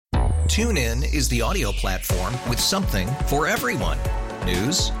TuneIn is the audio platform with something for everyone.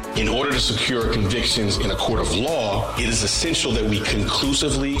 News. In order to secure convictions in a court of law, it is essential that we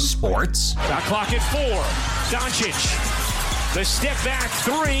conclusively. Sports. Got clock at 4. Doncic. The step back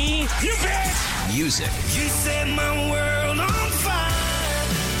 3. You bet. Music. You set my world on fire.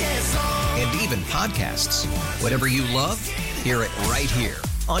 Yes, and even podcasts. Whatever you love, hear it right here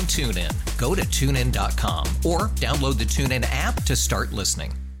on TuneIn. Go to TuneIn.com or download the TuneIn app to start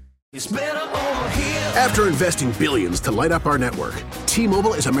listening. it's better over here. After investing billions to light up our network,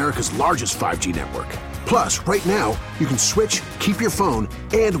 T-Mobile is America's largest 5G network. Plus, right now, you can switch, keep your phone,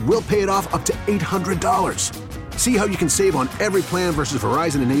 and we'll pay it off up to $800. See how you can save on every plan versus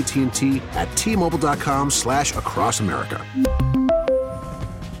Verizon and AT&T at T-Mobile.com/across-America.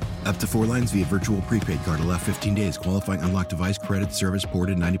 Up to 4 lines via virtual prepaid card. Allow 15 days. Qualifying unlocked device credit service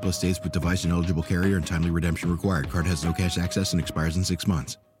ported 90-plus days with device and eligible carrier and timely redemption required. Card has no cash access and expires in 6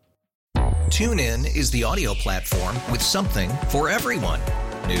 months. TuneIn is the audio platform with something for everyone.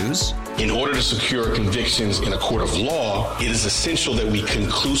 News. In order to secure convictions in a court of law, it is essential that we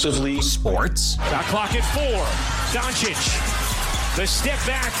conclusively. Sports. Got clock at 4. Doncic. The step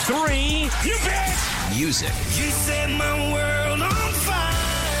back 3. You bet. Music. You set my world on fire.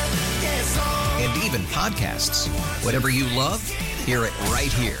 Yes, and even podcasts. Whatever you love, hear it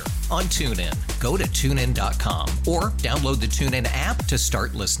right here on TuneIn. Go to TuneIn.com or download the TuneIn app to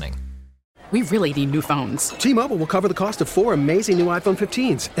start listening. We really need new phones. T-Mobile will cover the cost of 4 amazing new iPhone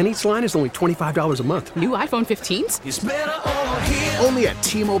 15s, and each line is only $25 a month. New iPhone 15s? it's better over here. Only at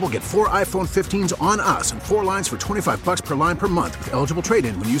T-Mobile, get 4 iPhone 15s on us and 4 lines for $25 per line per month with eligible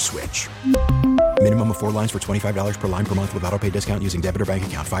trade-in when you switch. Minimum of 4 lines for $25 per line per month with autopay discount using debit or bank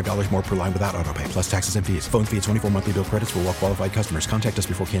account. $5 more per line without autopay, plus taxes and fees. Phone fee at 24 monthly bill credits for well-qualified customers. Contact us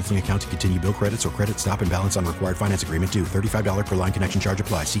before canceling account to continue bill credits or credit stop and balance on required finance agreement due. $35 per line connection charge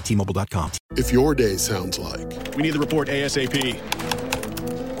applies. See T-Mobile.com. If your day sounds like we need the report ASAP,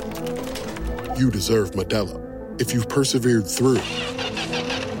 you deserve Modelo. If you've persevered through,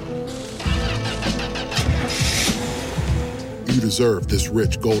 you deserve this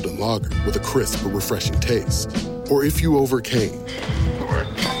rich golden lager with a crisp but refreshing taste. Or if you overcame. 2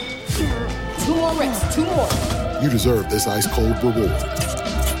 more reps, 2 more. You deserve this ice-cold reward.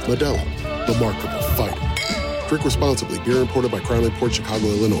 Modelo, the Markable Fighter. Drink responsibly. Beer imported by Crown Imports, Chicago,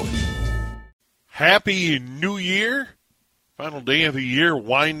 Illinois. Happy New Year. Final day of the year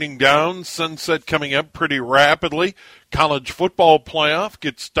winding down. Sunset coming up pretty rapidly. College football playoff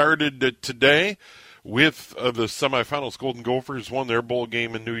gets started today with the semifinals. Golden Gophers won their bowl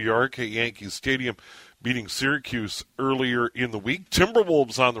game in New York at Yankee Stadium, beating Syracuse earlier in the week.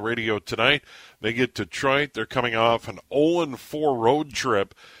 Timberwolves on the radio tonight. They get Detroit. They're coming off an 0-4 road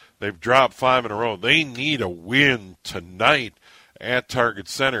trip. They've dropped 5 in a row. They need a win tonight at Target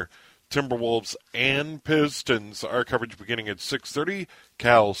Center. Timberwolves and Pistons. Our coverage beginning at 6:30.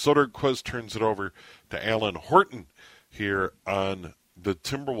 Cal Soderquist turns it over to Alan Horton here on the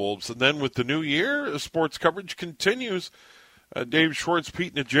Timberwolves. And then with the new year, sports coverage continues. Dave Schwartz,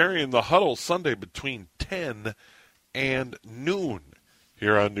 Pete Najarian, the Huddle, Sunday between 10 and noon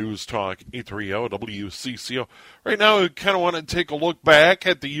here on News Talk 830 WCCO. Right now, we kind of want to take a look back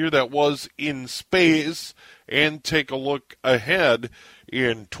at the year that was in space and take a look ahead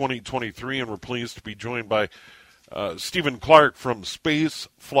in 2023. And we're pleased to be joined by Stephen Clark from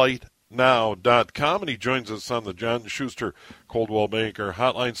SpaceFlightNow.com, and he joins us on the John Schuster Coldwell Banker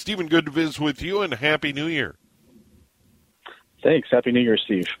Hotline. Stephen, good to visit with you, and Happy New Year. Thanks. Happy New Year,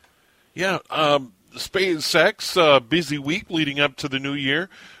 Steve. Yeah, SpaceX, busy week leading up to the new year.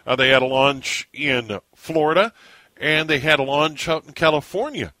 They had a launch in Florida, and they had a launch out in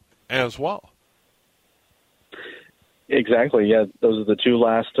California as well. Exactly, yeah. Those are the 2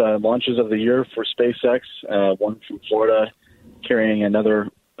 last launches of the year for SpaceX, one from Florida carrying a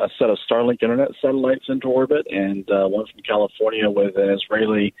set of Starlink internet satellites into orbit, and one from California with an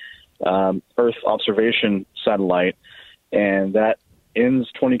Israeli Earth observation satellite. And that ends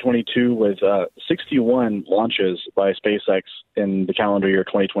 2022 with 61 launches by SpaceX in the calendar year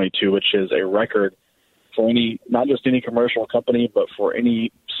 2022, which is a record for not just any commercial company, but for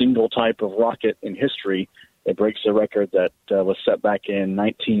any single type of rocket in history. It breaks a record that was set back in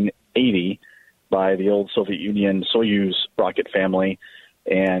 1980 by the old Soviet Union Soyuz rocket family.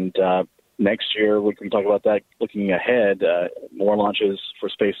 And next year, we can talk about that looking ahead, more launches for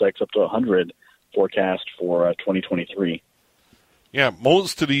SpaceX, up to 100 forecast for 2023. Yeah,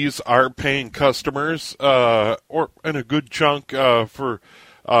 most of these are paying customers, and a good chunk for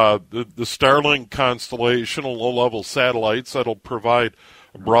the Starlink constellation of low-level satellites that'll provide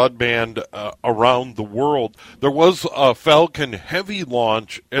broadband around the world. There was a Falcon Heavy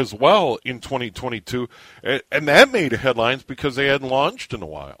launch as well in 2022, and that made headlines because they hadn't launched in a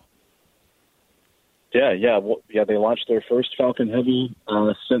while. Yeah. They launched their first Falcon Heavy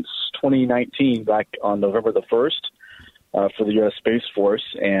since 2019, back on November the 1st for the U.S. Space Force,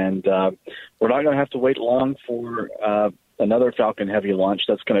 and we're not going to have to wait long for another Falcon Heavy launch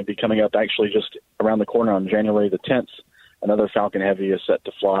that's going to be coming up actually just around the corner on January the 10th. Another Falcon Heavy is set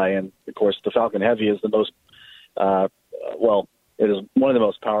to fly, and of course the Falcon Heavy is the most, it is one of the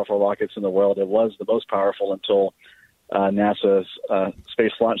most powerful rockets in the world. It was the most powerful until NASA's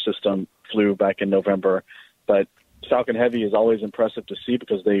Space Launch System flew back in November. But Falcon Heavy is always impressive to see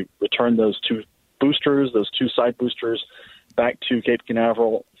because they return those two side boosters, back to Cape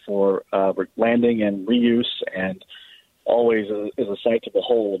Canaveral for landing and reuse, and always is a sight to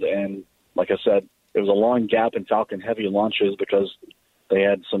behold. And like I said, it was a long gap in Falcon Heavy launches because they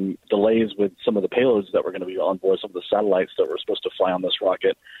had some delays with some of the payloads that were going to be on board, some of the satellites that were supposed to fly on this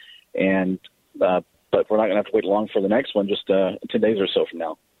rocket. And but we're not going to have to wait long for the next one, just 10 days or so from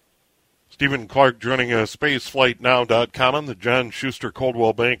now. Stephen Clark joining us, spaceflightnow.com on the John Schuster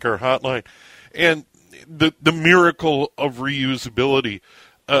Coldwell Banker hotline. And the miracle of reusability.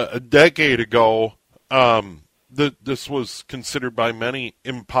 A decade ago, this was considered by many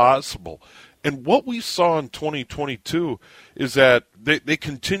impossible. And what we saw in 2022 is that they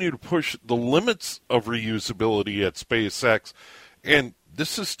continue to push the limits of reusability at SpaceX. And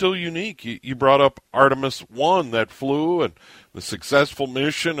this is still unique. You brought up Artemis 1 that flew, and the successful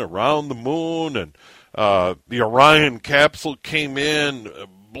mission around the moon, and the Orion capsule came in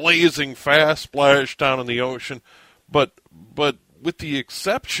blazing fast, splashed down in the ocean. But with the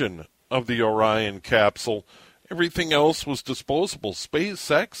exception of the Orion capsule, everything else was disposable.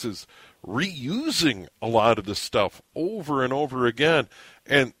 SpaceX is reusing a lot of this stuff over and over again,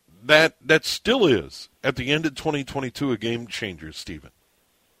 and that still is, at the end of 2022, a game changer, Stephen.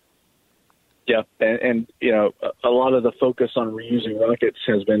 Yeah, and a lot of the focus on reusing rockets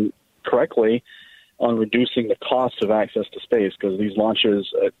has been correctly on reducing the cost of access to space, because these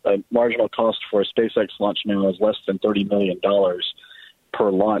launches, a marginal cost for a SpaceX launch now is less than $30 million per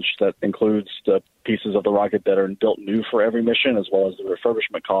launch. That includes the pieces of the rocket that are built new for every mission, as well as the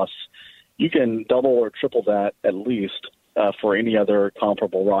refurbishment costs. You can double or triple that at least for any other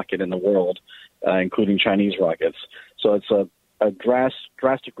comparable rocket in the world, including Chinese rockets. So it's a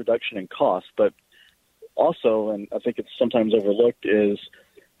drastic reduction in cost. But also, and I think it's sometimes overlooked, is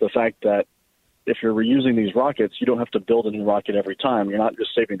the fact that if you're reusing these rockets, you don't have to build a new rocket every time. You're not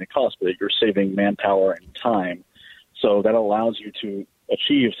just saving the cost, but you're saving manpower and time. So that allows you to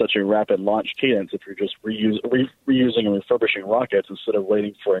achieve such a rapid launch cadence if you're just reusing and refurbishing rockets instead of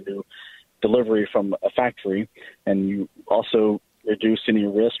waiting for a new delivery from a factory. And you also reduce any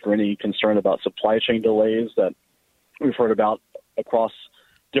risk or any concern about supply chain delays that we've heard about across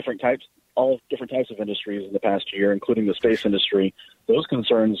all different types of industries in the past year, including the space industry. Those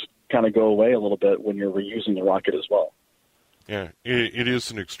concerns kind of go away a little bit when you're reusing the rocket as well. Yeah, it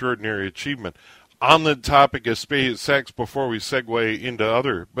is an extraordinary achievement. On the topic of SpaceX, before we segue into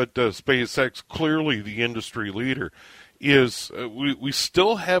other, but SpaceX, clearly the industry leader, is we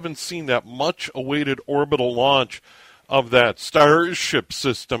still haven't seen that much-awaited orbital launch of that Starship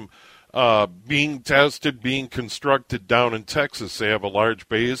system being tested, being constructed down in Texas. They have a large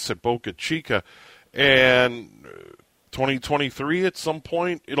base at Boca Chica, and 2023 at some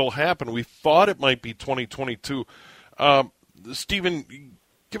point it'll happen. We thought it might be 2022. Stephen,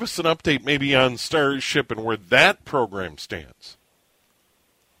 give us an update maybe on Starship and where that program stands.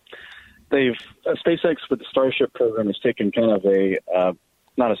 SpaceX with the Starship program has taken kind of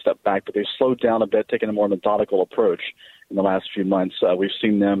not a step back, but they've slowed down a bit, taken a more methodical approach in the last few months. We've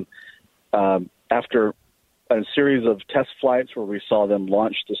seen them after a series of test flights where we saw them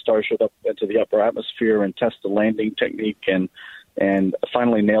launch the Starship up into the upper atmosphere and test the landing technique, and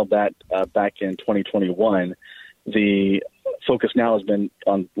finally nailed that back in 2021. The focus now has been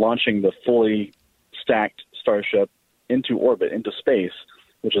on launching the fully stacked Starship into orbit, into space,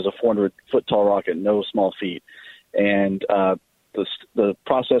 which is a 400-foot tall rocket, no small feat. And the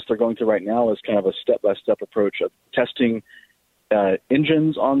process they're going through right now is kind of a step-by-step approach of testing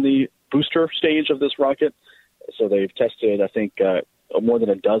engines on the booster stage of this rocket. So they've tested, I think, more than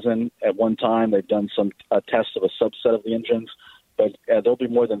a dozen at one time. They've done some tests of a subset of the engines. But there'll be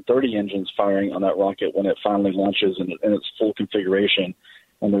more than 30 engines firing on that rocket when it finally launches in its full configuration.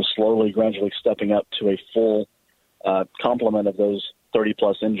 And they're slowly, gradually stepping up to a full complement of those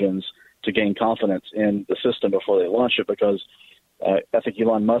 30-plus engines to gain confidence in the system before they launch it. Because I think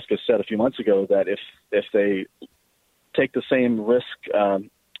Elon Musk has said a few months ago that if they take the same risk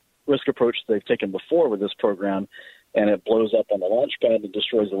approach they've taken before with this program, and it blows up on the launch pad and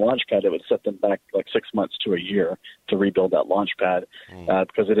destroys the launch pad, it would set them back like 6 months to a year to rebuild that launch pad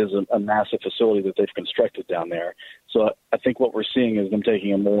because it is a massive facility that they've constructed down there. So I think what we're seeing is them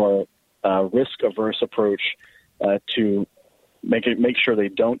taking a more risk-averse approach to make sure they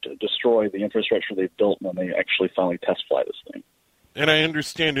don't destroy the infrastructure they've built when they actually finally test fly this thing. And I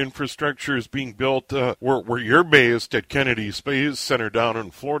understand infrastructure is being built where you're based at Kennedy Space Center down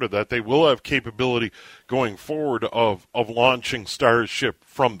in Florida, that they will have capability going forward of launching Starship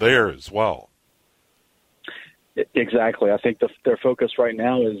from there as well. Exactly. I think their focus right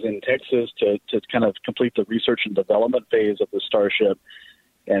now is in Texas to kind of complete the research and development phase of the Starship.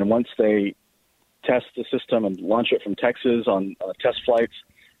 And once they test the system and launch it from Texas on test flights,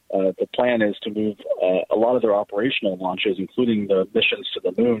 the plan is to move a lot of their operational launches, including the missions to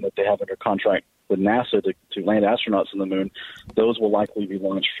the moon that they have under contract with NASA to land astronauts on the moon. Those will likely be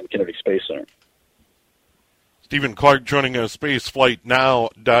launched from Kennedy Space Center. Stephen Clark joining us,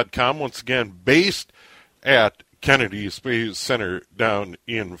 spaceflightnow.com, once again based at Kennedy Space Center down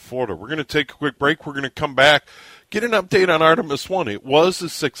in Florida. We're going to take a quick break. We're going to come back, get an update on Artemis 1. It was a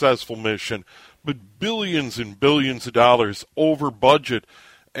successful mission, but billions and billions of dollars over budget,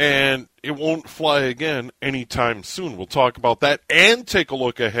 and it won't fly again anytime soon. We'll talk about that and take a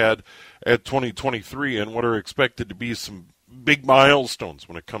look ahead at 2023 and what are expected to be some big milestones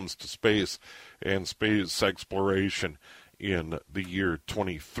when it comes to space and space exploration in the year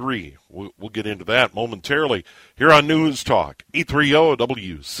 23. We'll get into that momentarily here on News Talk 830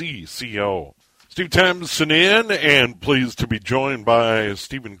 WCCO. Steve Thompson in, and pleased to be joined by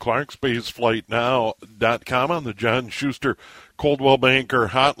Stephen Clark, spaceflightnow.com on the John Schuster Coldwell Banker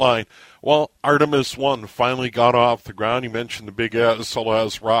Hotline. Well, Artemis 1 finally got off the ground. You mentioned the big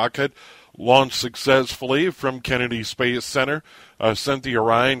SLS rocket, launched successfully from Kennedy Space Center, sent the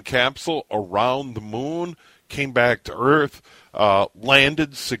Orion capsule around the moon, came back to Earth,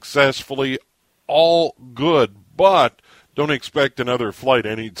 landed successfully, all good, but don't expect another flight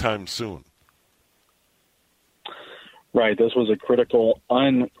anytime soon. Right. This was a critical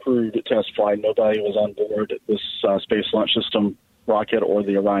uncrewed test flight. Nobody was on board this Space Launch System rocket or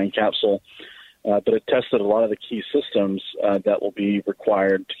the Orion capsule, but it tested a lot of the key systems that will be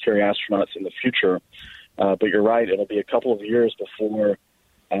required to carry astronauts in the future. But you're right, it'll be a couple of years before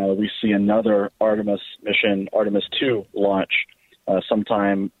we see another Artemis mission, Artemis 2 launch,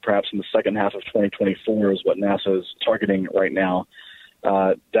 sometime perhaps in the second half of 2024 is what NASA is targeting right now.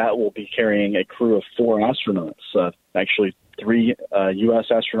 That will be carrying a crew of 4 astronauts, actually 3 U.S.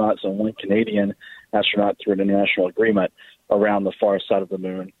 astronauts and 1 Canadian astronaut through an international agreement around the far side of the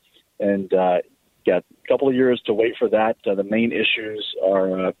moon. And a couple of years to wait for that. The main issues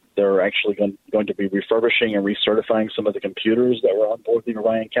are they're actually going to be refurbishing and recertifying some of the computers that were on board the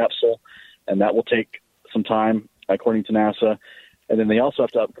Orion capsule, and that will take some time, according to NASA. And then they also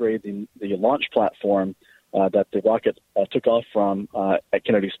have to upgrade the launch platform that the rocket took off from at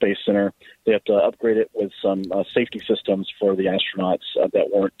Kennedy Space Center. They have to upgrade it with some safety systems for the astronauts that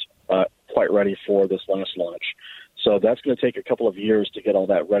weren't quite ready for this last launch. So that's going to take a couple of years to get all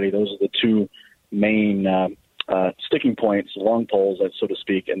that ready. Those are the 2 main sticking points, long poles, so to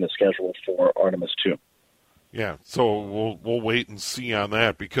speak, in the schedule for Artemis 2. Yeah, so we'll wait and see on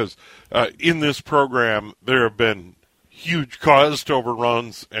that, because in this program there have been huge cost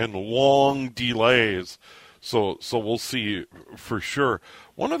overruns and long delays. So we'll see for sure.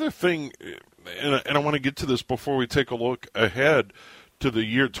 One other thing, and I want to get to this before we take a look ahead to the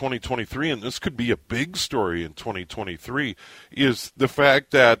year 2023, and this could be a big story in 2023, is the fact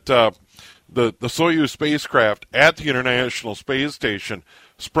that the Soyuz spacecraft at the International Space Station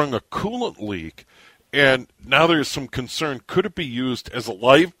sprung a coolant leak, and now there's some concern, could it be used as a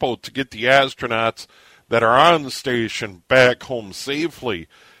lifeboat to get the astronauts that are on the station back home safely?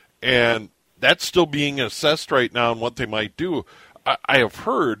 And that's still being assessed right now on what they might do. I have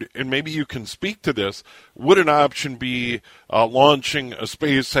heard, and maybe you can speak to this, would an option be launching a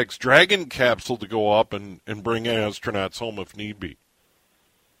SpaceX Dragon capsule to go up and bring astronauts home if need be?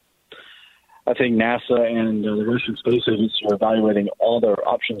 I think NASA and the Russian Space Agency are evaluating all their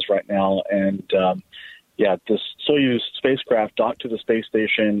options right now. And, this Soyuz spacecraft docked to the space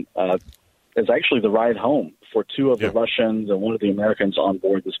station is actually the ride home for 2 of the Russians and 1 of the Americans on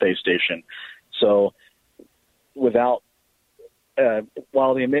board the space station. So while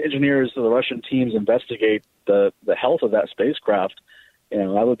the engineers of the Russian teams investigate the health of that spacecraft,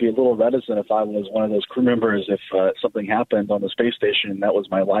 I would be a little reticent if I was one of those crew members if something happened on the space station and that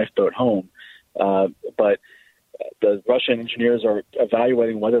was my lifeboat home. But the Russian engineers are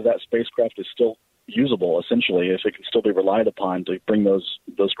evaluating whether that spacecraft is still usable, essentially, if it can still be relied upon to bring those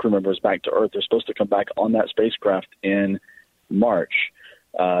crew members back to Earth. They're supposed to come back on that spacecraft in March.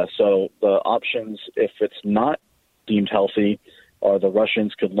 So the options, if it's not deemed healthy, are the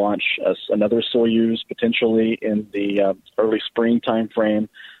Russians could launch another Soyuz potentially in the early spring time frame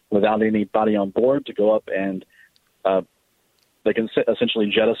without anybody on board to go up, and they can essentially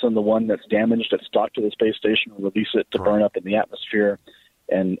jettison the one that's damaged, that's docked to the space station, and release it to burn up in the atmosphere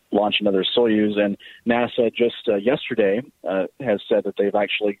and launch another Soyuz. And NASA just yesterday has said that they've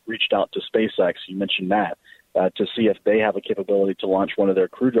actually reached out to SpaceX, you mentioned that, to see if they have a capability to launch one of their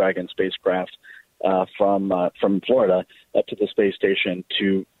Crew Dragon spacecraft from Florida up to the space station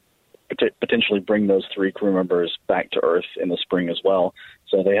to potentially bring those 3 crew members back to Earth in the spring as well.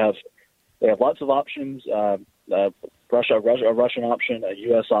 So they have lots of options. A Russian option, a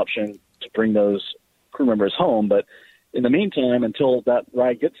U.S. option to bring those crew members home. But in the meantime, until that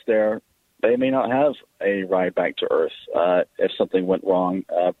ride gets there, they may not have a ride back to Earth if something went wrong,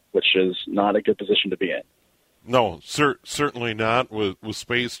 which is not a good position to be in. No, certainly not with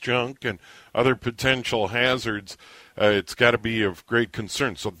space junk and other potential hazards. It's got to be of great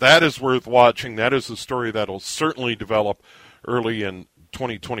concern. So that is worth watching. That is a story that will certainly develop early in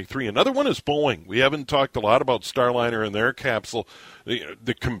 2023. Another one is Boeing. We haven't talked a lot about Starliner and their capsule.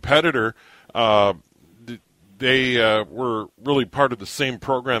 The competitor, they were really part of the same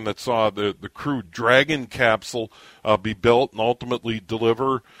program that saw the Crew Dragon capsule be built and ultimately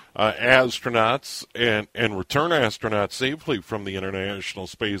deliver astronauts and return astronauts safely from the International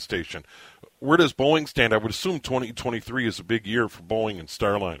Space Station. Where does Boeing stand? I would assume 2023 is a big year for Boeing and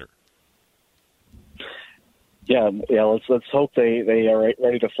Starliner. Yeah. Let's hope they are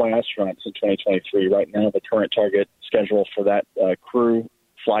ready to fly astronauts in 2023. Right now, the current target schedule for that crew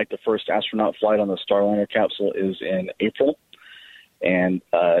flight, the first astronaut flight on the Starliner capsule, is in April. And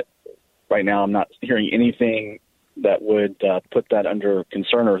right now, I'm not hearing anything that would put that under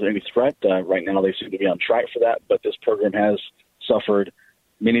concern or any threat. Right now, they seem to be on track for that. But this program has suffered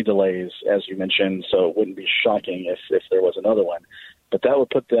many delays, as you mentioned, so it wouldn't be shocking if there was another one. But that would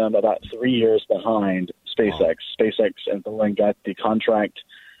put them about 3 years behind SpaceX. Wow. SpaceX and Boeing got the contract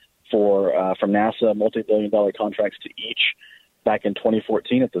from NASA, multi-billion-dollar contracts to each back in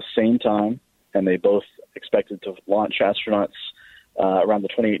 2014 at the same time, and they both expected to launch astronauts around the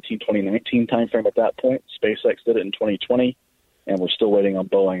 2018-2019 timeframe at that point. SpaceX did it in 2020, and we're still waiting on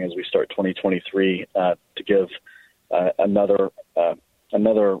Boeing as we start 2023 to give another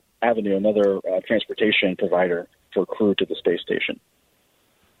avenue, another transportation provider for crew to the space station.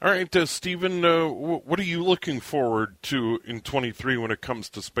 All right, Stephen, what are you looking forward to in 23 when it comes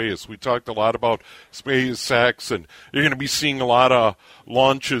to space? We talked a lot about SpaceX, and you're going to be seeing a lot of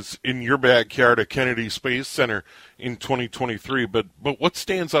launches in your backyard at Kennedy Space Center in 2023. But what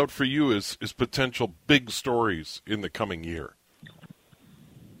stands out for you is potential big stories in the coming year?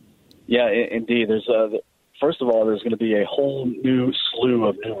 Yeah, indeed. First of all, there's going to be a whole new slew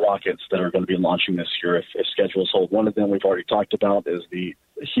of new rockets that are going to be launching this year if schedules hold. One of them we've already talked about is the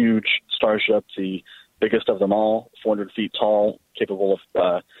huge Starship, the biggest of them all, 400 feet tall, capable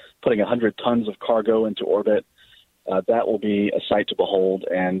of putting 100 tons of cargo into orbit. That will be a sight to behold,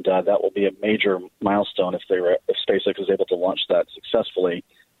 and that will be a major milestone if SpaceX is able to launch that successfully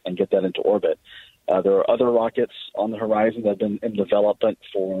and get that into orbit. There are other rockets on the horizon that have been in development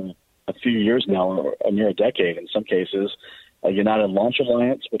for a few years now, or near a decade in some cases. United Launch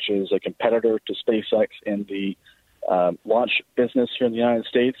Alliance, which is a competitor to SpaceX in the launch business here in the United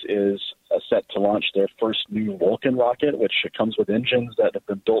States, is set to launch their first new Vulcan rocket, which comes with engines that have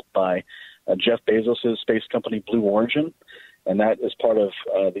been built by Jeff Bezos' space company Blue Origin, and that is part of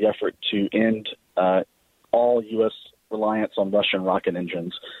the effort to end all U.S. reliance on Russian rocket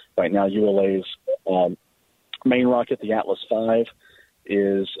engines. Right now, ULA's main rocket, the Atlas V,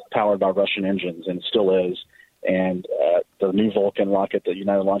 is powered by Russian engines, and still is. And the new Vulcan rocket that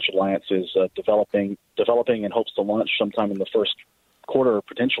United Launch Alliance is developing and hopes to launch sometime in the first quarter,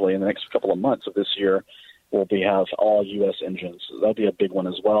 potentially in the next couple of months of this year, will have all U.S. engines. So that'll be a big one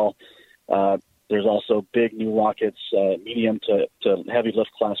as well. There's also big new rockets, medium to heavy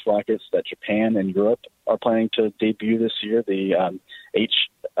lift class rockets that Japan and Europe are planning to debut this year, the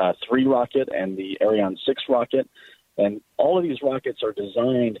H-3 rocket and the Ariane 6 rocket. And all of these rockets are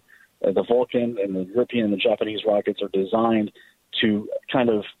designed, the Vulcan and the European and the Japanese rockets are designed to kind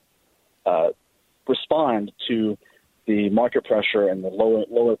of respond to the market pressure and the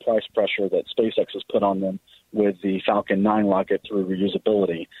lower price pressure that SpaceX has put on them with the Falcon 9 rocket through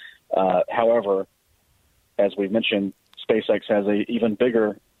reusability. However, as we've mentioned, SpaceX has an even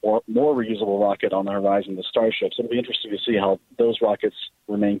bigger more reusable rocket on the horizon, the Starship. So it'll be interesting to see how those rockets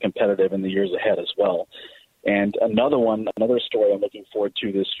remain competitive in the years ahead as well. And another story I'm looking forward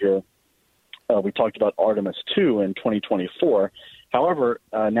to this year, we talked about Artemis 2 in 2024. However,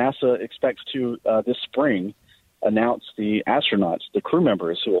 NASA expects to, this spring, announce the astronauts, the crew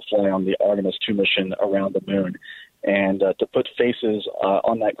members who will fly on the Artemis 2 mission around the moon. And to put faces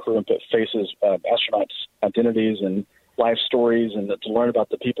on that crew and put faces, astronauts' identities and life stories, and to learn about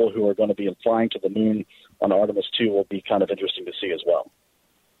the people who are going to be flying to the moon on Artemis 2 will be kind of interesting to see as well.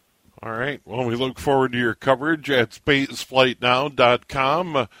 All right. Well, we look forward to your coverage at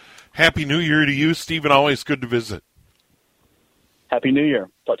spaceflightnow.com. Happy New Year to you, Stephen. Always good to visit. Happy New Year.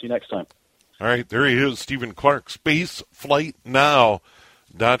 Talk to you next time. All right. There he is, Stephen Clark,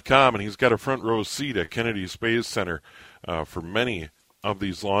 spaceflightnow.com, and he's got a front row seat at Kennedy Space Center for many of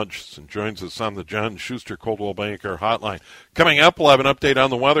these launches and joins us on the John Schuster Coldwell Banker hotline. Coming up, we'll have an update on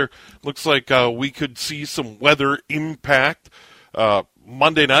the weather. Looks like we could see some weather impact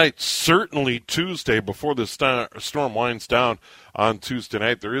Monday night, certainly Tuesday before the storm winds down on Tuesday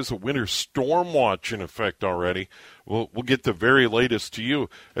night. There is a winter storm watch in effect already. We'll get the very latest to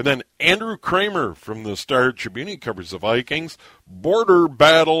you. And then Andrew Krammer from the Star Tribune, he covers the Vikings. Border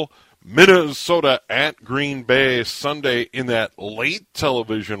battle, Minnesota at Green Bay Sunday in that late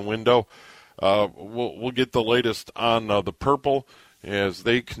television window. We'll get the latest on the Purple as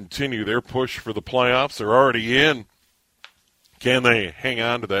they continue their push for the playoffs. They're already in. Can they hang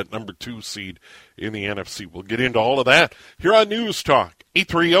on to that number 2 seed in the NFC? We'll get into all of that here on News Talk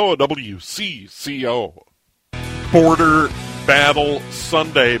 830 WCCO. Border Battle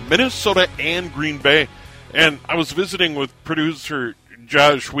Sunday, Minnesota and Green Bay. And I was visiting with producer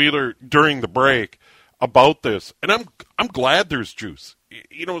Josh Wheeler during the break about this, and I'm glad there's juice.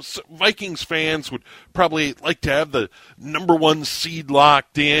 You know, Vikings fans would probably like to have the number 1 seed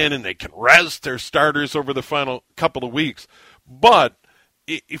locked in, and they can rest their starters over the final couple of weeks. But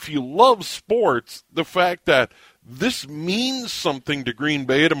if you love sports, the fact that this means something to Green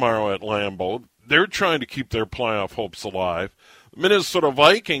Bay tomorrow at Lambeau, they're trying to keep their playoff hopes alive. The Minnesota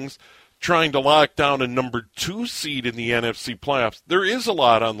Vikings trying to lock down a number 2 seed in the NFC playoffs. There is a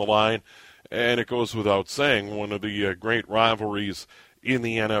lot on the line, and it goes without saying, one of the great rivalries in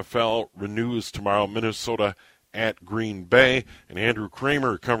the NFL renews tomorrow, Minnesota at Green Bay. And Andrew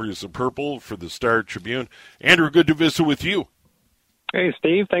Krammer covers the Purple for the Star Tribune. Andrew, good to visit with you. Hey,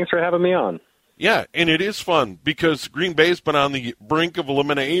 Steve. Thanks for having me on. Yeah, and it is fun because Green Bay's been on the brink of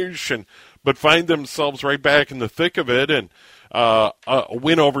elimination, but find themselves right back in the thick of it. And a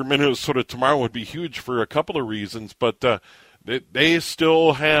win over Minnesota tomorrow would be huge for a couple of reasons, but they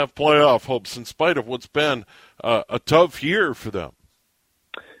still have playoff hopes in spite of what's been a tough year for them.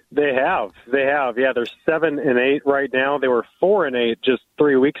 They have. Yeah, they're 7-8 right now. They were 4-8 just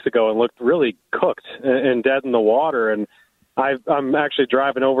 3 weeks ago and looked really cooked and dead in the water. And I'm actually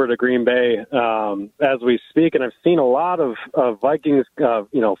driving over to Green Bay as we speak, and I've seen a lot of Vikings,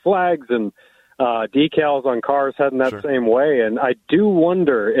 flags and decals on cars heading that same way. And I do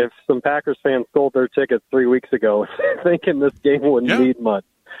wonder if some Packers fans sold their tickets 3 weeks ago thinking this game wouldn't need much.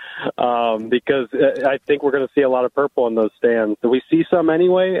 Because I think we're going to see a lot of purple in those stands. We see some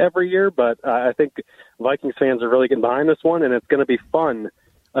anyway every year, but I think Vikings fans are really getting behind this one, and it's going to be fun,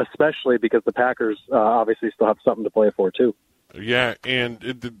 especially because the Packers obviously still have something to play for too. Yeah, and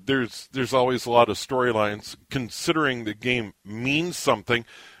there's always a lot of storylines considering the game means something,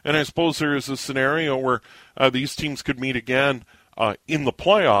 and I suppose there is a scenario where these teams could meet again in the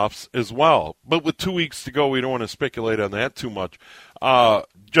playoffs as well. But with 2 weeks to go, we don't want to speculate on that too much.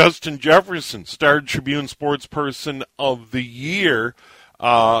 Justin Jefferson, Star Tribune Sports Person of the Year.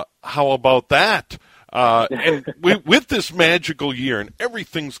 How about that? And with this magical year and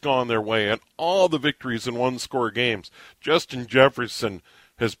everything's gone their way and all the victories in one-score games, Justin Jefferson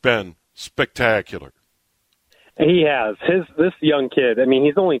has been spectacular. He has. This young kid, I mean,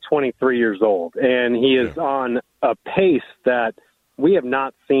 he's only 23 years old, and he is on a pace that we have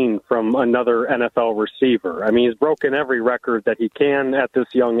not seen from another NFL receiver. I mean, he's broken every record that he can at this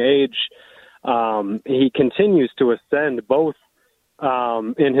young age. He continues to ascend both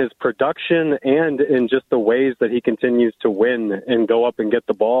in his production and in just the ways that he continues to win and go up and get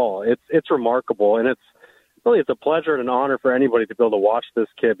the ball. It's remarkable, and it's a pleasure and an honor for anybody to be able to watch this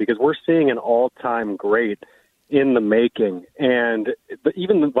kid because we're seeing an all-time great in the making. And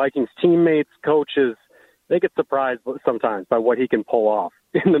even the Vikings teammates, coaches, they get surprised sometimes by what he can pull off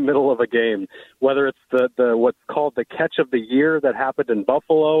in the middle of a game, whether it's the what's called the catch of the year that happened in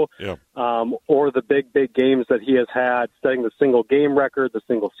Buffalo, or the big games that he has had, setting the single game record, the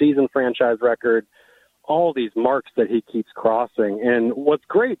single season franchise record. all these marks that he keeps crossing. And what's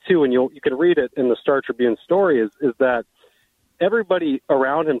great, too, and you can read it in the Star-Tribune story, is that everybody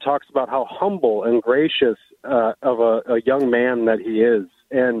around him talks about how humble and gracious of a young man that he is.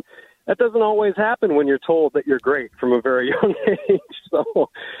 And that doesn't always happen when you're told that you're great from a very young age. So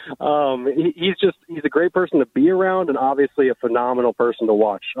he's a great person to be around, and obviously a phenomenal person to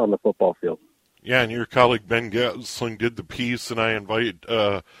watch on the football field. Yeah, and your colleague Ben Gessling did the piece, and I invite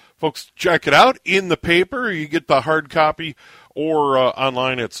folks to check it out in the paper. You get the hard copy or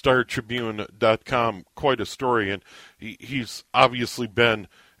online at startribune.com. Quite a story, and he's obviously been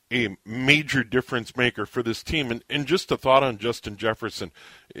a major difference maker for this team. And just a thought on Justin Jefferson.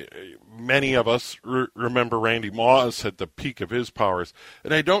 Many of us remember Randy Moss at the peak of his powers,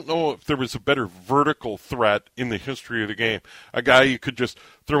 and I don't know if there was a better vertical threat in the history of the game. A guy you could just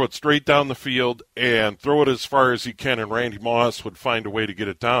throw it straight down the field and throw it as far as he can, and Randy Moss would find a way to get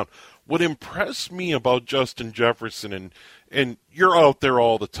it down. What impressed me about Justin Jefferson, and you're out there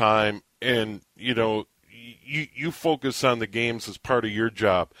all the time, and you focus on the games as part of your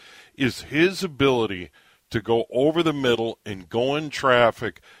job, is his ability to go over the middle and go in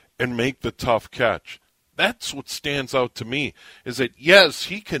traffic and make the tough catch. That's what stands out to me, is that, yes,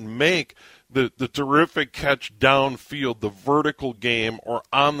 he can make the terrific catch downfield, the vertical game, or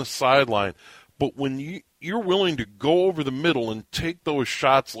on the sideline, but when you're willing to go over the middle and take those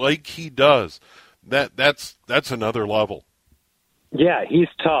shots like he does, that's another level. Yeah, he's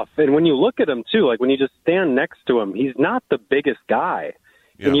tough. And when you look at him, too, like when you just stand next to him, he's not the biggest guy.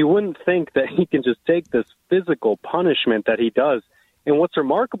 Yeah. And you wouldn't think that he can just take this physical punishment that he does. And what's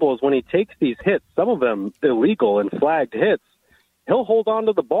remarkable is when he takes these hits, some of them illegal and flagged hits, he'll hold on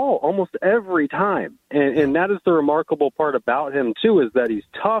to the ball almost every time. And that is the remarkable part about him, too, is that he's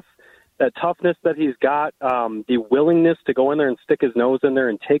tough, that toughness that he's got, the willingness to go in there and stick his nose in there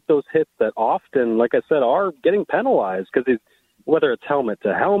and take those hits that often, like I said, are getting penalized because he's, whether it's helmet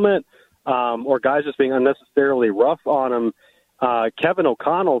to helmet or guys just being unnecessarily rough on him. Kevin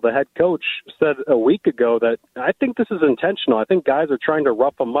O'Connell, the head coach, said a week ago that I think this is intentional. I think guys are trying to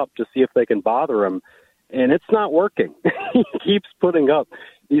rough him up to see if they can bother him, and it's not working. He keeps putting up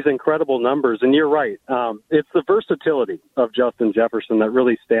these incredible numbers, and you're right. It's the versatility of Justin Jefferson that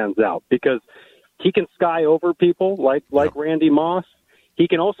really stands out because he can sky over people like Randy Moss. He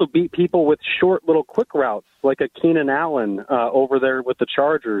can also beat people with short little quick routes like a Keenan Allen over there with the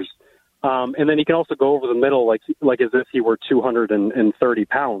Chargers. And then he can also go over the middle like as if he were 230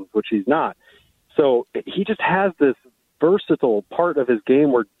 pounds, which he's not. So he just has this versatile part of his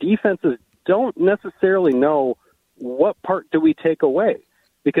game where defenses don't necessarily know what part do we take away.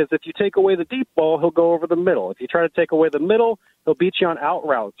 Because if you take away the deep ball, he'll go over the middle. If you try to take away the middle, he'll beat you on out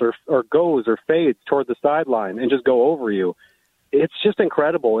routes or goes or fades toward the sideline and just go over you. It's just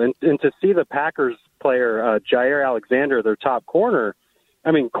incredible. And to see the Packers player, Jair Alexander, their top corner,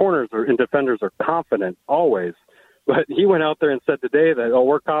 I mean, corners and defenders are confident always. But he went out there and said today that,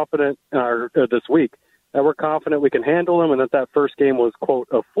 we're confident, or this week, that we're confident we can handle him and that first game was, quote,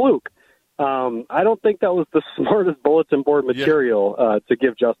 a fluke. I don't think that was the smartest bulletin board material to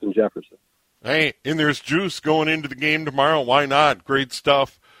give Justin Jefferson. Hey, and there's juice going into the game tomorrow. Why not? Great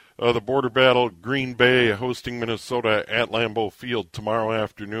stuff. The border battle, Green Bay hosting Minnesota at Lambeau Field tomorrow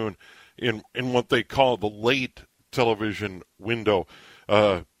afternoon in what they call the late television window.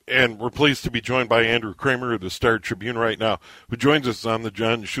 And we're pleased to be joined by Andrew Krammer of the Star-Tribune right now, who joins us on the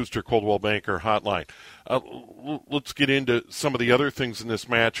John Schuster Coldwell Banker hotline. Let's get into some of the other things in this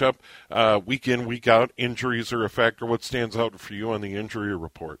matchup. Week in, week out, injuries are a factor. What stands out for you on the injury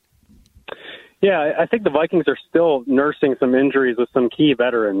report? Yeah, I think the Vikings are still nursing some injuries with some key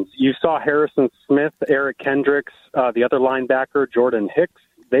veterans. You saw Harrison Smith, Eric Kendricks, the other linebacker, Jordan Hicks.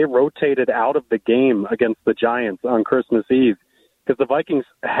 They rotated out of the game against the Giants on Christmas Eve because the Vikings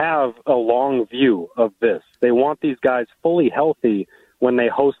have a long view of this. They want these guys fully healthy when they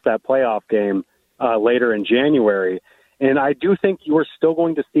host that playoff game later in January. And I do think you are still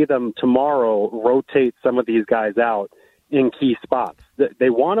going to see them tomorrow rotate some of these guys out in key spots. They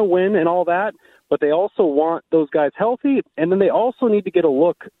want to win and all that, but they also want those guys healthy, and then they also need to get a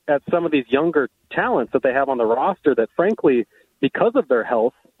look at some of these younger talents that they have on the roster that, frankly, because of their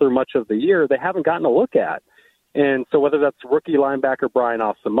health through much of the year, they haven't gotten a look at. And so whether that's rookie linebacker Brian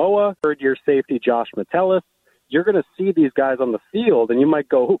Asamoah, third-year safety Josh Metellus, you're going to see these guys on the field, and you might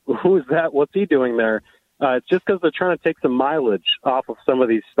go, who's that? What's he doing there? It's just because they're trying to take some mileage off of some of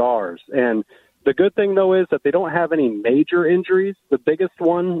these stars. And the good thing, though, is that they don't have any major injuries. The biggest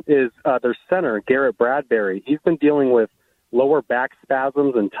one is their center, Garrett Bradbury. He's been dealing with lower back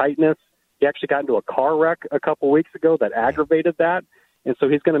spasms and tightness. He actually got into a car wreck a couple weeks ago that aggravated that. and so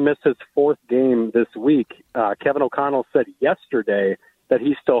he's going to miss his 4th game this week. Kevin O'Connell said yesterday that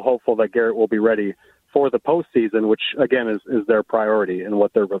he's still hopeful that Garrett will be ready for the postseason, which, again, is their priority and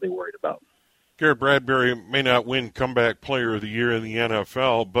what they're really worried about. Garrett Bradbury may not win Comeback Player of the Year in the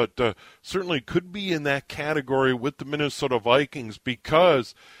NFL, but certainly could be in that category with the Minnesota Vikings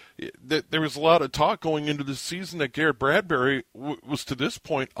because there was a lot of talk going into the season that Garrett Bradbury was to this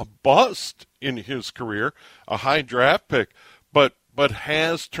point a bust in his career, a high draft pick, but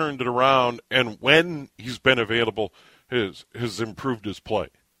has turned it around, and when he's been available, has improved his play.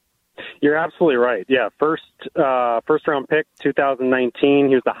 You're absolutely right. Yeah, first round pick, 2019.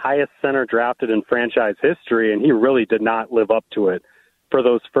 He was the highest center drafted in franchise history, and he really did not live up to it for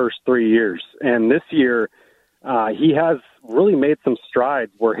those first 3 years. And this year, he has really made some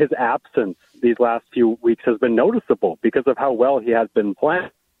strides where his absence these last few weeks has been noticeable because of how well he has been playing,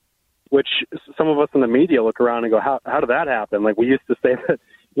 which some of us in the media look around and go, how did that happen? Like, we used to say that,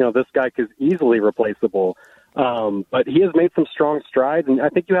 this guy is easily replaceable. But he has made some strong strides, and I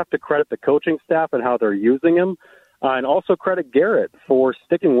think you have to credit the coaching staff and how they're using him, and also credit Garrett for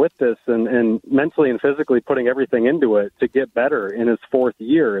sticking with this and mentally and physically putting everything into it to get better in his 4th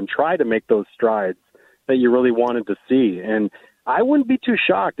year and try to make those strides that you really wanted to see. And I wouldn't be too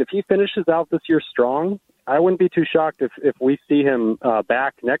shocked if he finishes out this year strong. I wouldn't be too shocked if we see him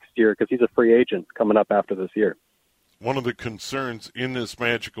back next year because he's a free agent coming up after this year. One of the concerns in this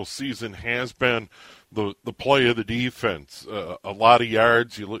magical season has been the play of the defense. A lot of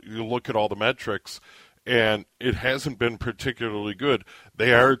yards, you look at all the metrics, and it hasn't been particularly good.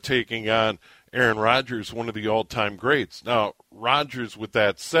 They are taking on Aaron Rodgers, one of the all-time greats. Now, Rodgers, with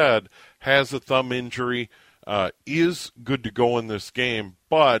that said, has a thumb injury, is good to go in this game,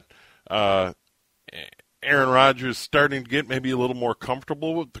 but Aaron Rodgers starting to get maybe a little more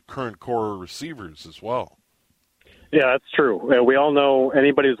comfortable with the current core of receivers as well. Yeah, that's true. We all know,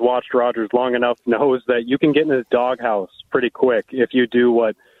 anybody who's watched Rodgers long enough knows that you can get in his doghouse pretty quick if you do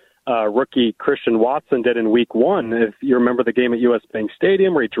what rookie Christian Watson did in week 1. If you remember the game at US Bank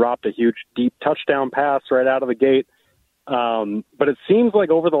Stadium where he dropped a huge deep touchdown pass right out of the gate. But it seems like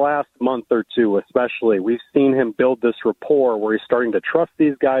over the last month or two especially, we've seen him build this rapport where he's starting to trust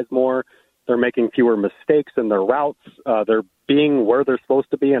these guys more. They're making fewer mistakes in their routes. They're being where they're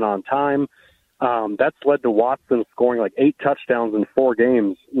supposed to be and on time. That's led to Watson scoring like 8 touchdowns in 4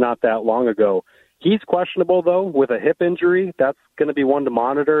 games not that long ago. He's questionable, though, with a hip injury. That's going to be one to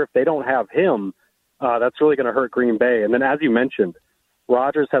monitor. If they don't have him, that's really going to hurt Green Bay. And then, as you mentioned,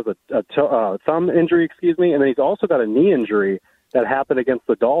 Rodgers has a thumb injury, and then he's also got a knee injury that happened against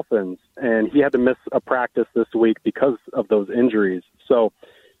the Dolphins, and he had to miss a practice this week because of those injuries. So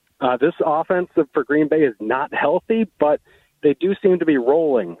this offense for Green Bay is not healthy, but they do seem to be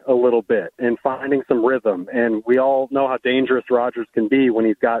rolling a little bit and finding some rhythm. And we all know how dangerous Rodgers can be when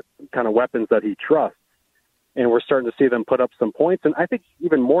he's got kind of weapons that he trusts. And we're starting to see them put up some points. And I think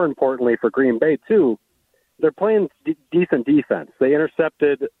even more importantly for Green Bay, too, they're playing decent defense. They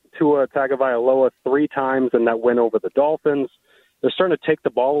intercepted Tua Tagovailoa 3 times in that win over the Dolphins. They're starting to take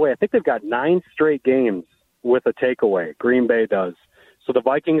the ball away. I think they've got 9 straight games with a takeaway. Green Bay does. So the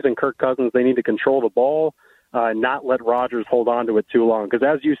Vikings and Kirk Cousins, they need to control the ball, not let Rodgers hold on to it too long. Because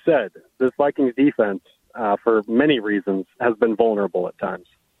as you said, this Vikings defense, for many reasons, has been vulnerable at times.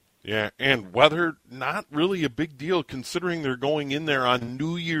 Yeah, and weather, not really a big deal considering they're going in there on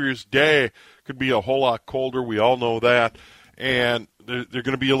New Year's Day. Could be a whole lot colder, we all know that. And they're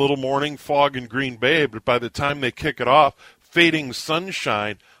going to be a little morning fog in Green Bay, but by the time they kick it off, fading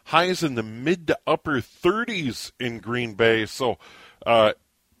sunshine, highs in the mid to upper 30s in Green Bay. So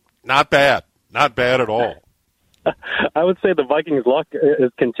not bad at all. I would say the Vikings' luck is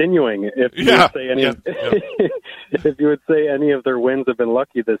continuing. If you would say any, if you would say any of their wins have been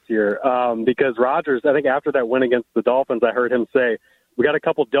lucky this year, because Rodgers, I think after that win against the Dolphins, I heard him say, "We got a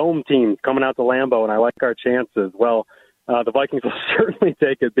couple dome teams coming out to Lambeau, and I like our chances." Well, the Vikings will certainly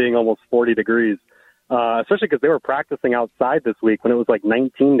take it being almost 40 degrees, especially because they were practicing outside this week when it was like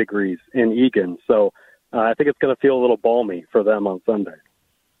 19 degrees in Egan. So I think it's going to feel a little balmy for them on Sunday.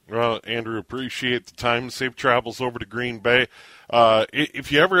 Well, Andrew, appreciate the time. Safe travels over to Green Bay. If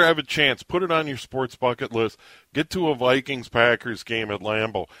you ever have a chance, put it on your sports bucket list. Get to a Vikings-Packers game at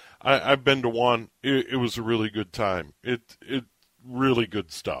Lambeau. I've been to one. It was a really good time. It really good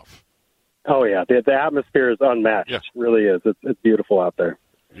stuff. Oh, yeah. The atmosphere is unmatched. Yeah. It really is. It's beautiful out there.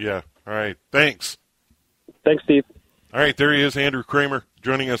 Yeah. All right. Thanks. Thanks, Steve. All right. There he is, Andrew Krammer,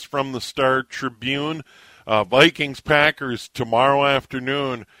 joining us from the Star-Tribune. Vikings-Packers tomorrow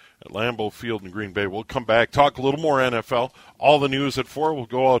afternoon at Lambeau Field in Green Bay. We'll come back, talk a little more NFL. All the news at 4. We'll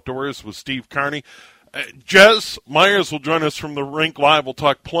go outdoors with Steve Carney. Jez Myers will join us from the rink live. We'll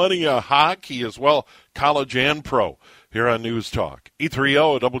talk plenty of hockey as well, college and pro, here on News Talk.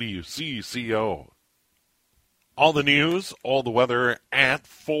 E30 WCCO. All the news, all the weather at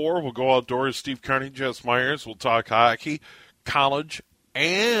 4. We'll go outdoors. Steve Carney, Jez Myers. We'll talk hockey, college,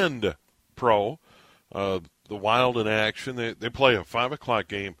 and pro. The Wild in action. They play a 5 o'clock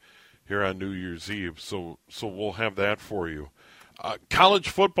game here on New Year's Eve, so we'll have that for you. College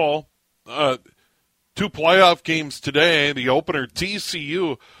football, 2 playoff games today. The opener,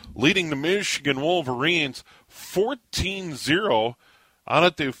 TCU leading the Michigan Wolverines 14-0 out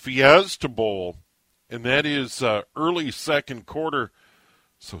at the Fiesta Bowl, and that is early second quarter.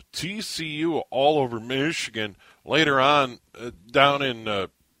 So TCU all over Michigan. Later on, down in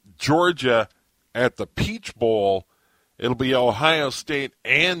Georgia at the Peach Bowl, it'll be Ohio State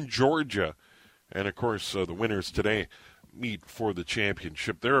and Georgia. And, of course, the winners today meet for the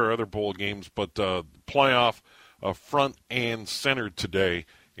championship. There are other bowl games, but playoff front and center today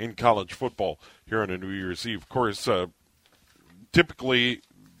in college football here on a New Year's Eve. Of course, typically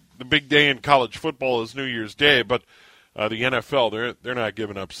the big day in college football is New Year's Day, but the NFL, they're not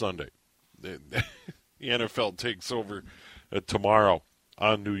giving up Sunday. The NFL takes over tomorrow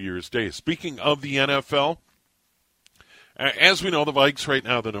on New Year's Day. Speaking of the NFL, as we know, the Vikes right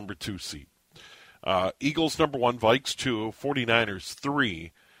now the number 2 seed. Eagles number 1, Vikes 2, 49ers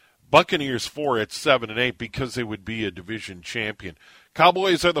 3, Buccaneers 4 at 7 and 8 because they would be a division champion.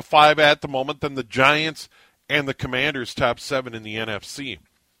 Cowboys are the 5 at the moment, then the Giants and the Commanders top 7 in the NFC.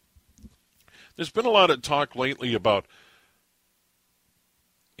 There's been a lot of talk lately about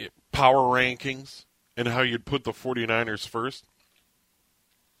power rankings and how you'd put the 49ers first.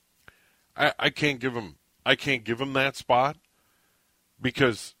 I can't give them that spot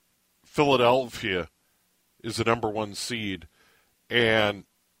because Philadelphia is the number 1 seed, and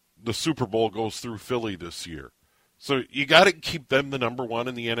the Super Bowl goes through Philly this year. So you got to keep them the number 1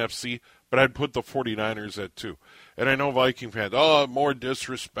 in the NFC, but I'd put the 49ers at 2. And I know Viking fans, more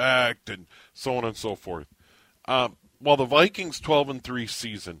disrespect and so on and so forth. While the Vikings' 12-3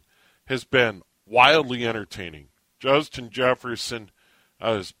 season has been wildly entertaining, Justin Jefferson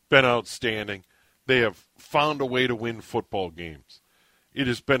has been outstanding. They have found a way to win football games. It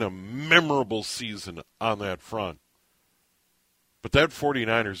has been a memorable season on that front. But that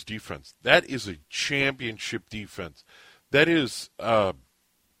 49ers defense, that is a championship defense. That is a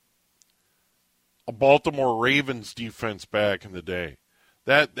Baltimore Ravens defense back in the day.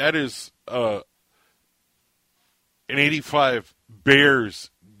 That is an 85 Bears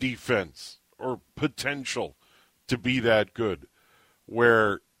defense, or potential to be that good,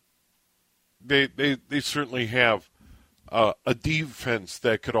 where they certainly have a defense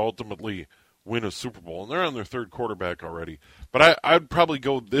that could ultimately win a Super Bowl. And they're on their 3rd quarterback already. But I'd probably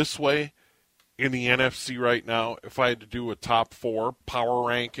go this way in the NFC right now if I had to do a top 4 power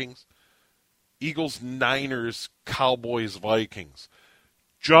rankings. Eagles, Niners, Cowboys, Vikings.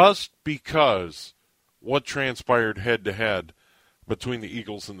 Just because what transpired head-to-head between the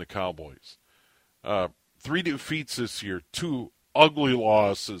Eagles and the Cowboys. 3 defeats this year, 2 ugly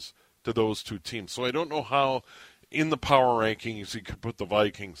losses to those 2 teams. So I don't know how in the power rankings you could put the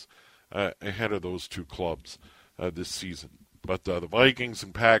Vikings ahead of those 2 clubs this season. But the Vikings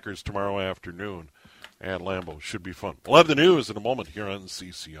and Packers tomorrow afternoon at Lambeau should be fun. We'll have the news in a moment here on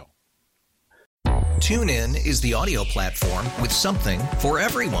CCO. TuneIn is the audio platform with something for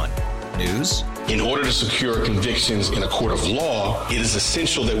everyone. News. In order to secure convictions in a court of law, it is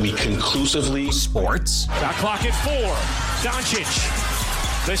essential that we conclusively. Sports. Shot clock at 4.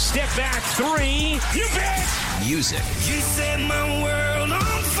 Doncic. The step back 3. You bet. Music. You set my world on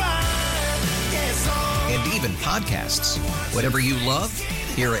fire. Yes, and even podcasts. Whatever you love,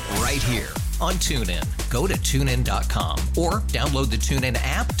 hear it right here on TuneIn. Go to TuneIn.com or download the TuneIn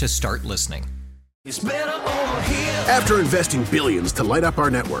app to start listening. It's better over here. After investing billions to light up our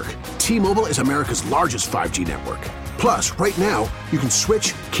network, T-Mobile is America's largest 5G network. Plus, right now, you can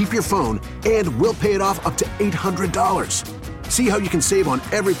switch, keep your phone, and we'll pay it off up to $800. See how you can save on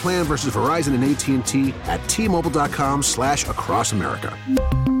every plan versus Verizon and AT&T at T-Mobile.com/across America.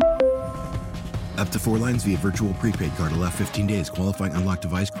 Up to 4 lines via virtual prepaid card. Allow 15 days. Qualifying unlocked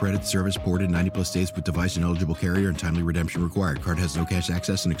device credit service ported 90+ days with device and eligible carrier and timely redemption required. Card has no cash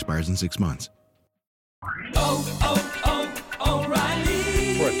access and expires in 6 months.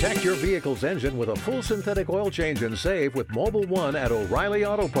 O'Reilly. Protect your vehicle's engine with a full synthetic oil change and save with Mobile One at O'Reilly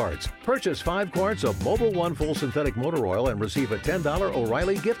Auto Parts. Purchase 5 quarts of Mobile One full synthetic motor oil and receive a $10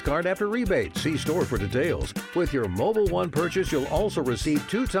 O'Reilly gift card after rebate. See store for details. With your Mobile One purchase, you'll also receive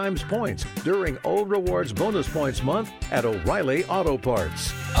 2 times points during O Rewards Bonus Points Month at O'Reilly Auto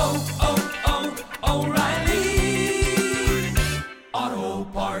Parts. O'Reilly Auto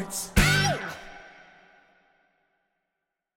Parts.